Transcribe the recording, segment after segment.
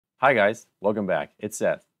Hi guys, welcome back. It's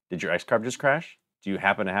Seth. Did your X-Carve just crash? Do you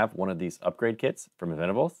happen to have one of these upgrade kits from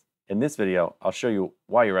Inventables? In this video, I'll show you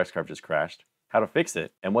why your X-Carve just crashed, how to fix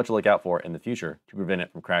it, and what to look out for in the future to prevent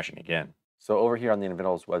it from crashing again. So over here on the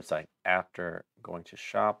Inventables website, after going to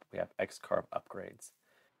shop, we have X-Carve upgrades.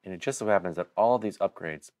 And it just so happens that all of these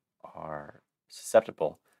upgrades are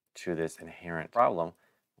susceptible to this inherent problem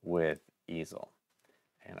with Easel.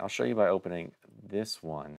 And I'll show you by opening this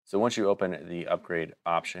one. So once you open the upgrade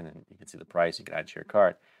option and you can see the price, you can add to your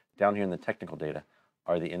cart. Down here in the technical data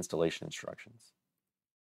are the installation instructions.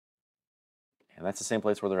 And that's the same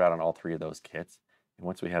place where they're at on all three of those kits. And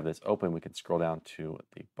once we have this open, we can scroll down to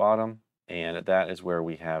the bottom. And that is where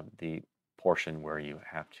we have the portion where you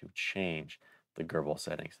have to change the Grbl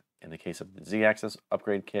settings. In the case of the Z-axis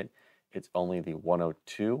upgrade kit, it's only the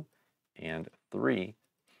 102 and 3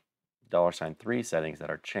 $3 settings that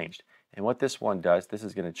are changed. And what this one does, this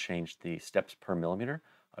is going to change the steps per millimeter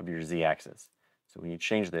of your Z-axis. So when you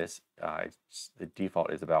change this, the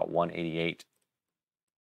default is about 188,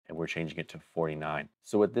 and we're changing it to 49.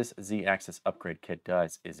 So what this Z-axis upgrade kit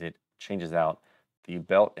does is it changes out the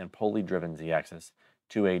belt and pulley driven Z-axis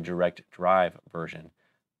to a direct drive version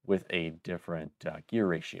with a different gear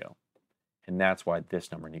ratio. And that's why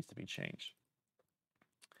this number needs to be changed.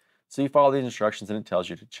 So you follow these instructions and it tells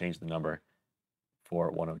you to change the number for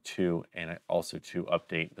 102 and also to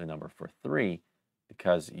update the number for 3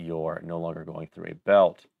 because you're no longer going through a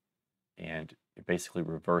belt and you're basically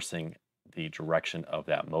reversing the direction of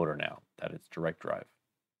that motor now, that it's direct drive.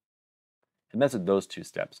 And that's what those two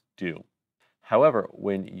steps do. However,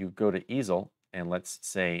 when you go to Easel and let's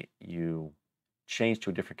say you change to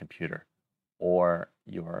a different computer or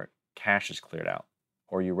your cache is cleared out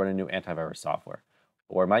or you run a new antivirus software,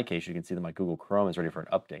 or in my case, you can see that my Google Chrome is ready for an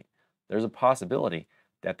update. There's a possibility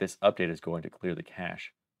that this update is going to clear the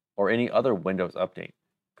cache, or any other Windows update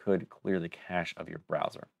could clear the cache of your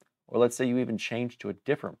browser. Or let's say you even change to a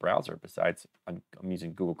different browser besides, I'm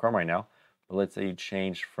using Google Chrome right now, but let's say you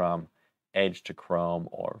change from Edge to Chrome,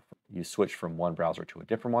 or you switch from one browser to a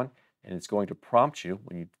different one, and it's going to prompt you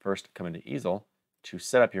when you first come into Easel to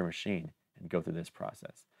set up your machine and go through this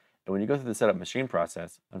process. And when you go through the setup machine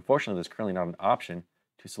process, unfortunately, there's currently not an option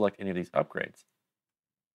to select any of these upgrades.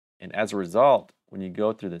 And as a result, when you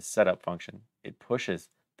go through the setup function, it pushes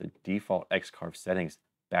the default X-Carve settings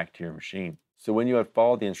back to your machine. So when you have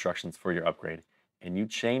followed the instructions for your upgrade and you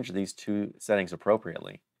change these two settings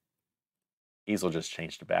appropriately, Easel just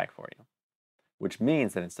changed it back for you. Which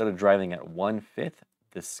means that instead of driving at 1/5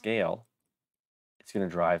 the scale, it's going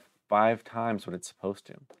to drive 5 times what it's supposed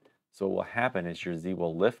to. So what will happen is your Z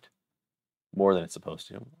will lift more than it's supposed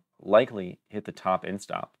to, likely hit the top end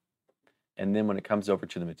stop. And then when it comes over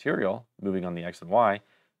to the material, moving on the X and Y,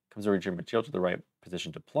 comes over to your material to the right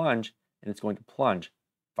position to plunge, and it's going to plunge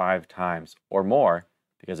 5 times or more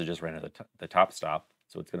because it just ran at the top stop.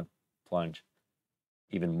 So it's going to plunge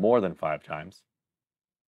even more than 5 times,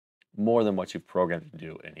 more than what you've programmed it to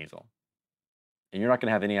do in Easel. And you're not going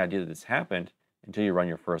to have any idea that this happened until you run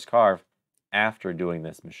your first carve after doing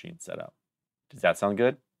this machine setup. Does that sound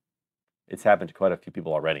good? It's happened to quite a few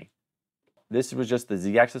people already. This was just the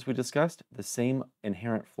Z-axis we discussed. The same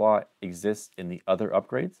inherent flaw exists in the other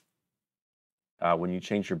upgrades. When you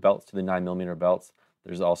change your belts to the 9mm belts,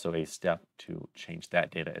 there's also a step to change that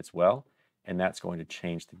data as well. And that's going to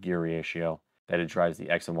change the gear ratio that it drives the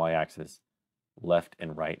X and Y axis left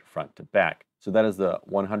and right, front to back. So that is the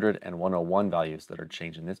 100 and 101 values that are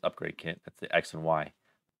changed in this upgrade kit. That's the X and Y.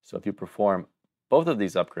 So if you perform both of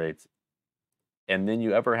these upgrades, and then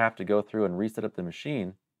you ever have to go through and reset up the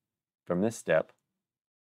machine from this step,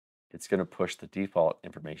 it's going to push the default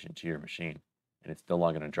information to your machine, and it's no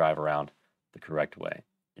longer going to drive around the correct way,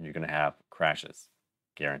 and you're going to have crashes,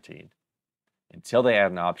 guaranteed. Until they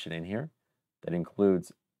add an option in here that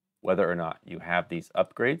includes whether or not you have these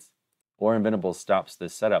upgrades, or Inventables stops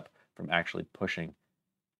this setup from actually pushing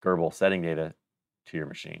Grbl setting data to your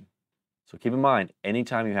machine. So keep in mind,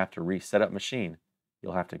 anytime you have to reset up machine,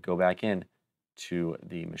 you'll have to go back in to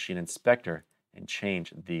the machine inspector and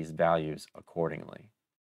change these values accordingly.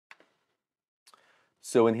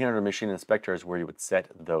 So in here under machine inspector is where you would set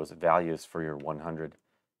those values for your 100,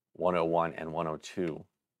 101, and 102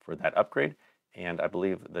 for that upgrade. And I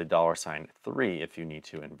believe the $3 if you need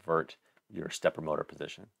to invert your stepper motor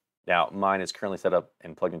position. Now mine is currently set up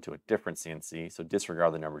and plugged into a different CNC, so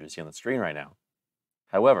disregard the numbers you see on the screen right now.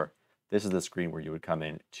 However, this is the screen where you would come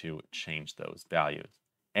in to change those values.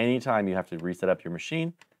 Anytime you have to reset up your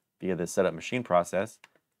machine via the setup machine process,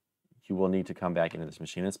 you will need to come back into this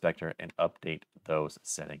machine inspector and update those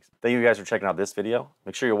settings. Thank you guys for checking out this video.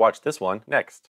 Make sure you watch this one next.